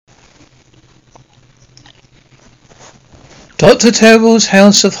Dr. Terrible's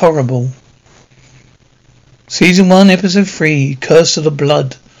House of Horrible. Season 1, Episode 3, Curse of the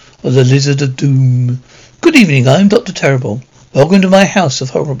Blood of the Lizard of Doom. Good evening, I'm Dr. Terrible. Welcome to my House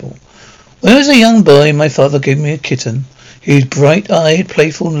of Horrible. When I was a young boy, my father gave me a kitten. He was bright-eyed,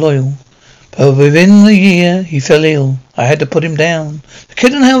 playful and loyal. But within the year, he fell ill. I had to put him down. The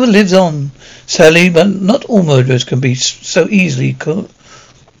kitten, however, lives on. Sadly, but not all murderers can be so easily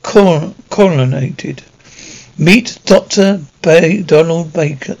coronated. Meet Dr. Donald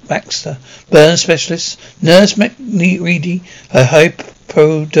Baxter, burn specialist, nurse McNeedy, a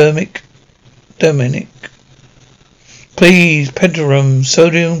hypodermic Dominic. Please, pentarum,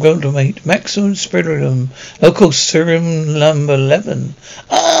 sodium glutamate, maximum spiritum, local serum number 11.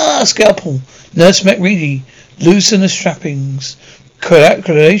 Scalpel, nurse McReady, loosen the strappings.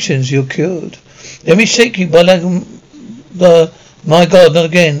 Congratulations, you're cured. Let me shake you by my God, not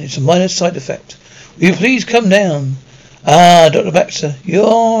again. It's a minor side effect. Will you please come down? Dr. Baxter,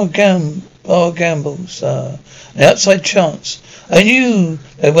 you're a gamble, sir. An outside chance. I knew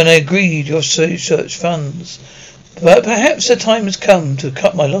that when I agreed your search funds. But perhaps the time has come to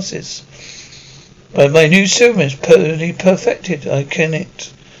cut my losses. But my new serum is perfectly perfected. I can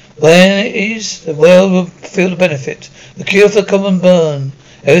it. When it is, the world will feel the benefit. The cure for common burn.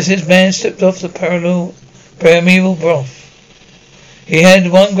 Ever since man stepped off the primeval broth, he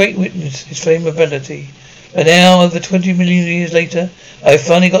had one great witness, his flammability. But now, over 20 million years later, I have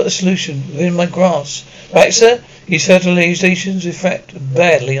finally got the solution within my grasp. Baxter, his fertilizations reflect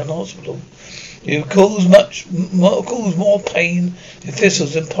badly on the hospital. You cause more pain in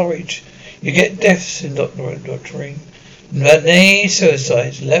thistles than porridge. You get deaths in doctoring. But nay,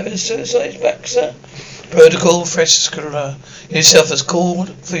 suicides. 11 suicides, Baxter. Protocol Frescola himself has called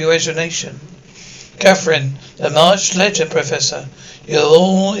for your resignation. Catherine, the March Ledger Professor, you're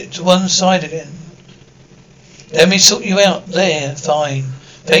all to one side again. Let me sort you out. There, fine.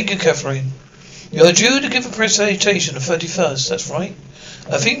 Thank you, Catherine. You're due to give a presentation on the 31st, that's right.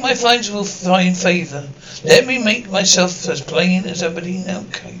 I think my finds will find favour. Let me make myself as plain as a banana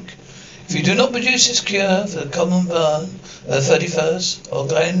cake. If you do not produce this cure for the common burn of the 31st, or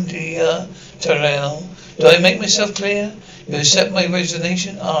glandular terrell, do I make myself clear? You accept my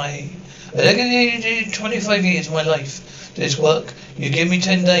resignation? I dedicated 25 years of my life to this work. You give me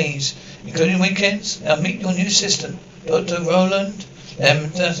 10 days, including weekends. I'll meet your new assistant, Dr. Roland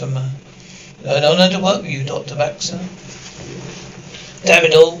Lamdatimer. An honour to work with you, Dr. Baxter. Damn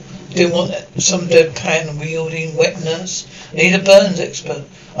it all. Didn't want some deadpan wielding wet nurse. I need a burns expert.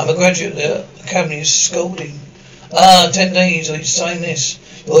 I'm a graduate of the Academy of Scolding. 10 days, or you sign this.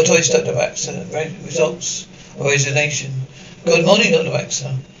 Your choice, Dr. Baxter. Results of resignation. Good morning, Dr.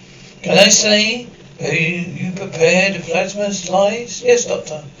 Baxter. Can I say, have you prepared the plasma slides? Yes,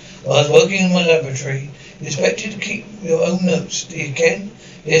 Doctor. While I was working in my laboratory, you expect you to keep your own notes. Do you, Ken?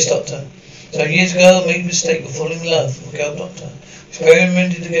 Yes, Doctor. Some years ago, I made a mistake of falling in love with a girl doctor.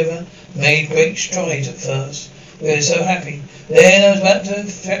 Experimented together, made great strides at first. We were so happy. Then I was about to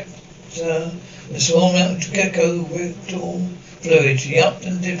infect a small amount of gecko rectal fluid. She upped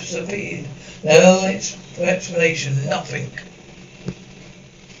and disappeared. No explanation, nothing.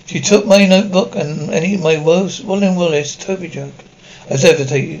 She took my notebook and my William Wallace Toby joke. I was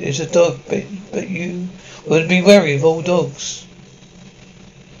devastated. It's a dog, but you would be wary of all dogs.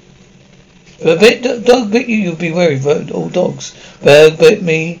 If a dog bit you, you'd be wary of all dogs. Bird bit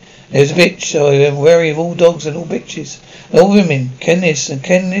me. There's a bitch, so I am wary of all dogs and all bitches. And all women. Can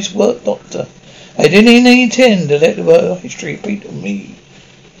this work, Doctor? I didn't intend to let the history repeat on me.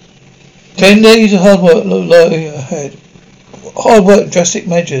 10 days of hard work looked like I had. Hard work, drastic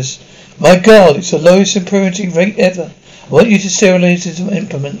measures. My God, it's the lowest impurity rate ever. I want you to sterilize some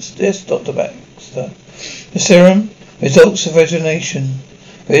implements. Yes, Dr. Baxter. The serum, results of resignation.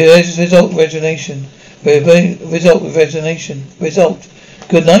 Result.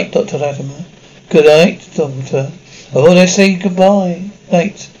 Good night, Dr. Latimer. Good night, Doctor. I want to say goodbye.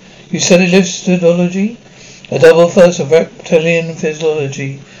 Night. You study histology? A double first of reptilian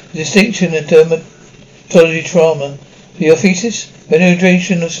physiology. A distinction in dermatology trauma. Your thesis?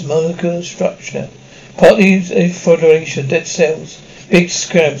 Penetration of molecular structure. Partly affiliation, dead cells, big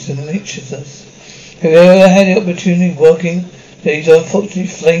scraps and niches. Have you ever had the opportunity of working these unfortunately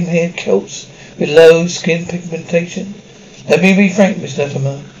flame-haired celts with low skin pigmentation? Let me be frank, Miss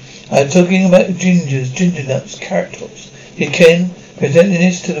Latimer. I'm talking about ginger nuts, carrot tops. You can presenting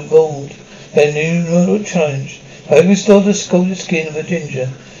this to the world. A new model challenge. I restore the scalded skin of a ginger.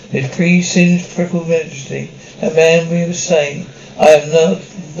 Its pre-singed freckled majesty. A man will say, I am not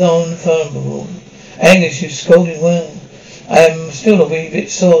non-vulnerable. Angus, you're scolding well. I am still a wee bit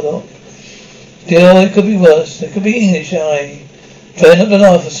sore, Doc. Still, it could be worse. It could be English, aye. Try not to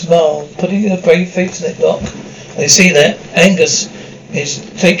laugh or smile. Putting a brave face in it, Doc. I see that. Angus is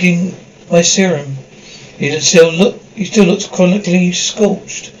taking my serum. He still looks chronically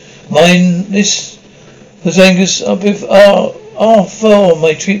scorched. This was Angus up with before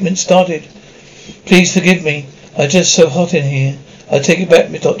my treatment started. Please forgive me. I'm just so hot in here. I take it back,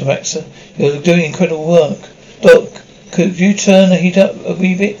 Dr. Baxter. You're doing incredible work. Doc, could you turn the heat up a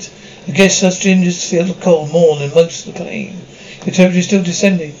wee bit? I guess us gingers feel the cold more than most of the pain. Your temperature's still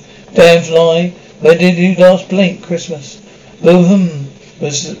descending. Damn fly. When did you last blink? Christmas.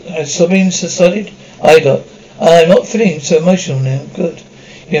 Has sobbing subsided? Aye, Doc. I'm not feeling so emotional now. Good.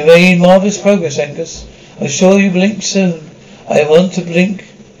 You made marvellous progress, Angus. I'm sure you blink soon. I want to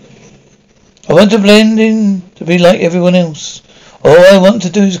blend in to be like everyone else. All I want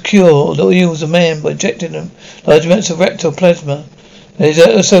to do is cure the ills of man by injecting them large amounts of rectal plasma. Is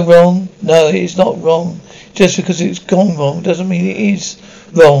that also wrong? No, it is not wrong. Just because it's gone wrong doesn't mean it is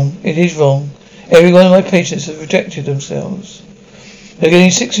wrong. It is wrong. Every one of my patients has rejected themselves. They're getting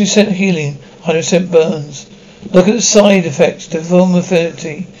 60% healing, 100% burns. Look at the side effects: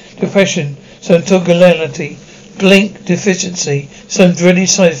 deformity, depression, somatogality, blink deficiency, some dreaded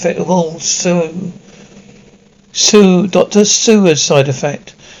side effect of all. Dr. Seward's side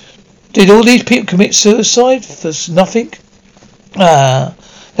effect. Did all these people commit suicide for nothing?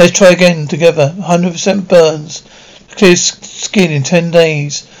 Let's try again together. 100% burns, clear skin in 10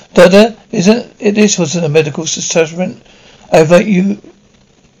 days. Doctor, this wasn't a medical establishment. I invite you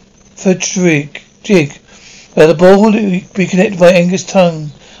for jig. The ball will be connected by Angus'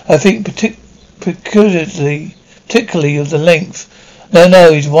 tongue. I think particularly of the length.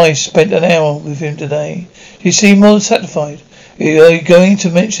 No, his wife spent an hour with him today. He seemed more than satisfied. Are you going to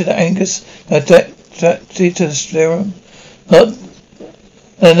mention that Angus adapted to the serum? Let's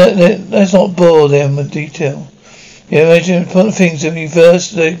not bore them with detail. You imagine important things that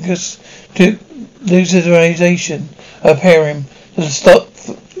reverse Angus to lutheralization of harem. The stock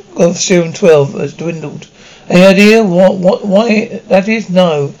of serum 12 has dwindled. Any idea why that is?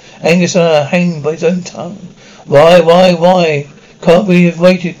 No. Angus hanging by his own tongue. Why? Can't we have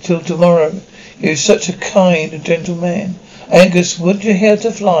waited till tomorrow? He was such a kind and gentle man. Angus, wouldn't you care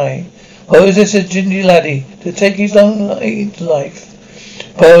to fly? Or is this a gingy laddie to take his own life?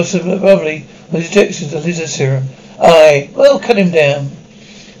 Probably with injections of lizard serum. Aye, well, cut him down.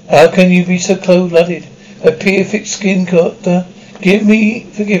 How can you be so cold-blooded? A pure thick skin, doctor. Forgive me.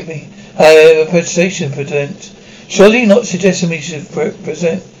 I have a presentation to present. Surely not suggesting we should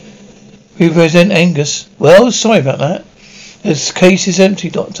represent Angus. Well, sorry about that. This case is empty,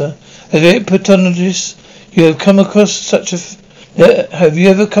 doctor. As a pathologist, have you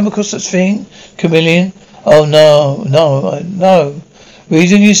ever come across such thing? Chameleon? Oh, no.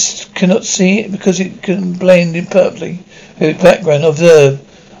 Reason you cannot see it because it can blend in perfectly with the background. Observe.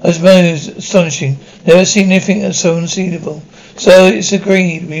 As most astonishing. Never seen anything so unseeable. So it's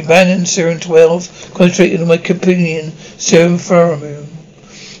agreed. We abandon serum 12, concentrated on my companion, serum pheromone.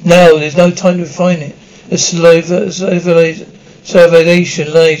 No, there's no time to refine it. The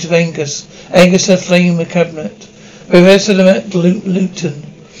salivation lies of Angus. Angus and flame the cabinet. Professor Luton.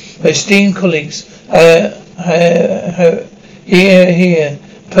 My esteemed colleagues, here,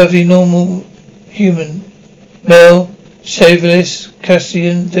 perfectly normal human, male, shaveless,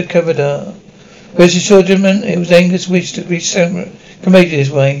 Cassian de Cavadar. Rest assured, gentlemen, it was Angus' wish to be cremated this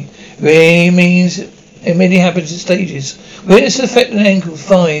way. It means it merely happens in stages. Witness the effect on ankles,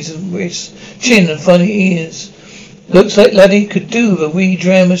 thighs, and wrists, chin, and finally ears. Looks like laddie could do with a wee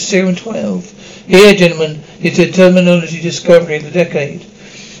dram of serum 12. Here, gentlemen, is the terminology discovery of the decade.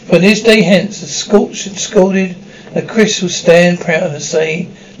 From this day hence, the scorched and scalded, and Chris will stand proud and say,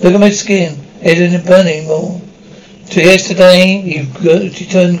 look at my skin, it isn't burning more. To yesterday, you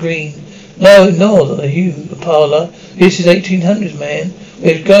turned green. No, nor are you, the parlour. This is 1800s, man.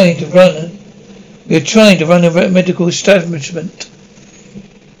 We're trying to run a medical establishment.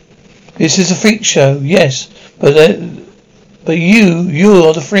 This is a freak show, yes, but you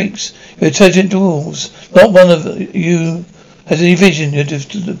are the freaks. You're intelligent dwarves. Not one of you has any vision. You're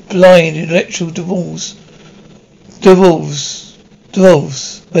just blind intellectual dwarves,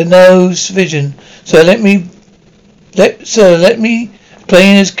 with no vision. So let me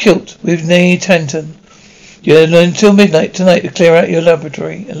plain as kilt with nay tantum. You have until midnight tonight to clear out your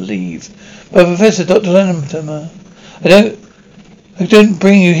laboratory and leave. But Professor Dr. Latimer, I don't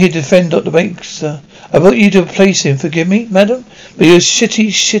bring you here to defend Dr. Baxter. I brought you to replace him. Forgive me, madam, but you're a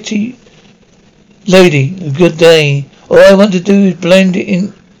shitty lady. A good day. All I want to do is blend it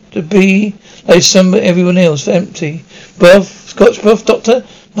in to be like everyone else, empty. Broth, Scotch broth, doctor?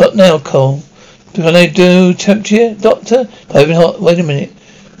 Not now, Cole. Can I do tempt you, Doctor? Piping hot. Wait a minute.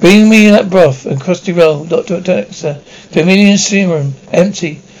 Bring me that broth and crusty roll, Dr. Dexter. Chameleon serum.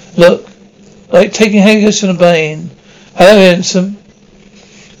 Empty. Look. Like taking haggis from the bane. Hello, handsome.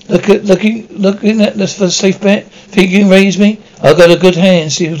 Looking at this for a safe bet. Think you can raise me? I've got a good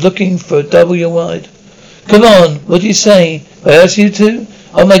hand. So you're looking for a double your wide. Come on. What do you say? I ask you to?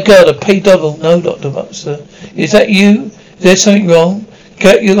 Oh my God, I pay double. No, Dr. Buxter. Is that you? Is there something wrong?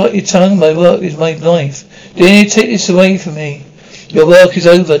 Cut you like your tongue. My work is my life. Didn't you take this away from me? Your work is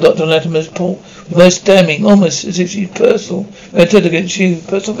over, Dr. Latimer's report. Most damning, almost as if she's personal vendetta against you.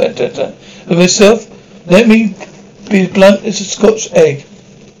 Personal vendetta. And myself, let me be as blunt as a Scotch egg.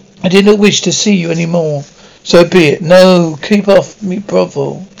 I did not wish to see you any more. So be it. No, keep off me,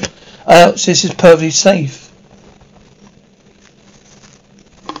 bravo. Ouch, this is perfectly safe.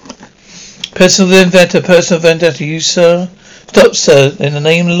 Personal vendetta, you, sir? Stop, sir, in the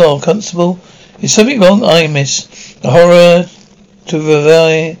name of the law, constable. Is something wrong? I miss. The horror to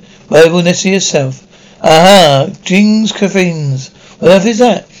revive viableness of yourself. Aha, Jings Caffeines. What earth is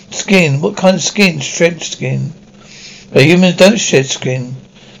that? Skin. What kind of skin? Shred skin. But humans don't shed skin.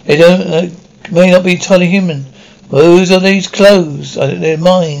 They may not be entirely human. Whose are these clothes? They're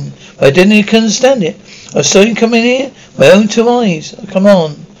mine. But I didn't understand it. I saw you come in here. My own two eyes. Come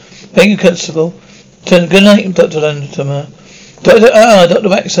on. Thank you, Constable. Good night, Dr. Latimer. Dr.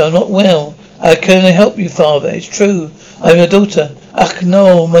 Baxter, I'm not well. How can I help you, Father? It's true. I'm your daughter. Ach,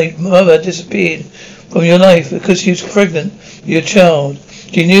 no, my mother disappeared from your life because she was pregnant with your child.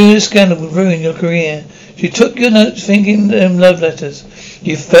 She knew the scandal would ruin your career. She took your notes thinking them love letters.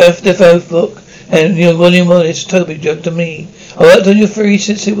 You birthed the both book and your William Wallace Toby joke to me. I worked on your theory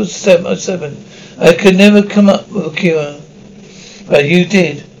since it was 7. I could never come up with a cure. But you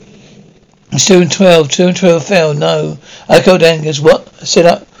did. 2 and 12 failed. No. I called Angus. What? I set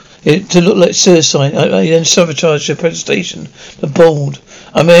up it to look like suicide. I then sabotaged the presentation. The board.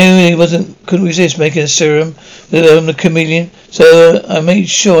 I really couldn't resist making a serum with the chameleon, so I made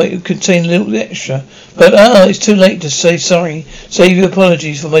sure it contained a little extra. But it's too late to say sorry. Save your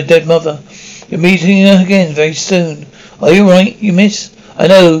apologies for my dead mother. You're meeting her again very soon. Are you right, you miss? I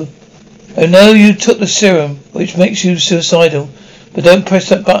know you took the serum, which makes you suicidal, but don't press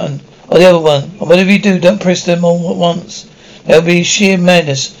that button. Or the other one. Or whatever you do, don't press them all at once. That'll be sheer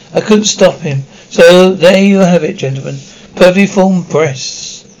madness. I couldn't stop him. So there you have it, gentlemen. Perfectly formed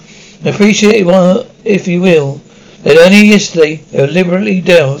breasts. Appreciate it if you will. That only yesterday they were liberally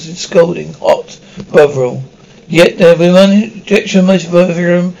doused in scalding hot Bovril. Yet there will be one injection of most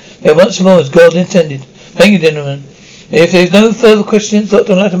serum there once more as God intended. Thank you, gentlemen. If there's no further questions,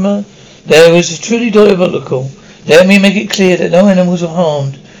 Dr. Latimer, there was truly diabolical. Let me make it clear that no animals were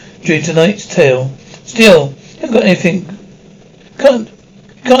harmed during tonight's tale. Still, haven't got anything. Can't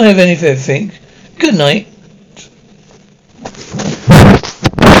have anything. Good night.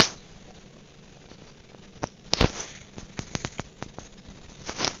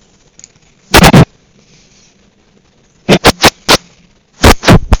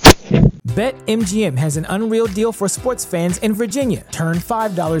 BetMGM has an unreal deal for sports fans in Virginia. Turn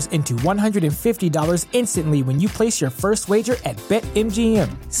 $5 into $150 instantly when you place your first wager at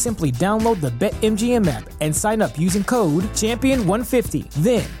BetMGM. Simply download the BetMGM app and sign up using code Champion150.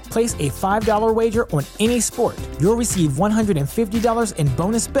 Then, place a $5 wager on any sport. You'll receive $150 in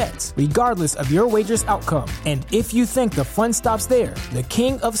bonus bets, regardless of your wager's outcome. And if you think the fun stops there, the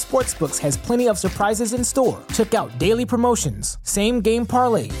king of sportsbooks has plenty of surprises in store. Check out daily promotions, same-game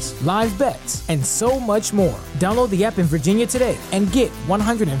parlays, live bets, and so much more. Download the app in Virginia today and get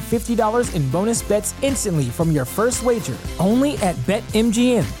 $150 in bonus bets instantly from your first wager. Only at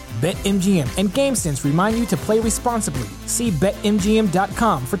BetMGM. BetMGM and GameSense remind you to play responsibly. See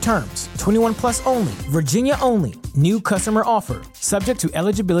BetMGM.com for terms. 21 plus only. Virginia only. New customer offer. Subject to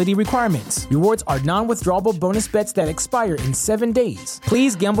eligibility requirements. Rewards are non-withdrawable bonus bets that expire in 7 days.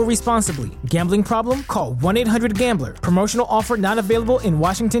 Please gamble responsibly. Gambling problem? Call 1-800-GAMBLER. Promotional offer not available in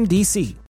Washington, D.C.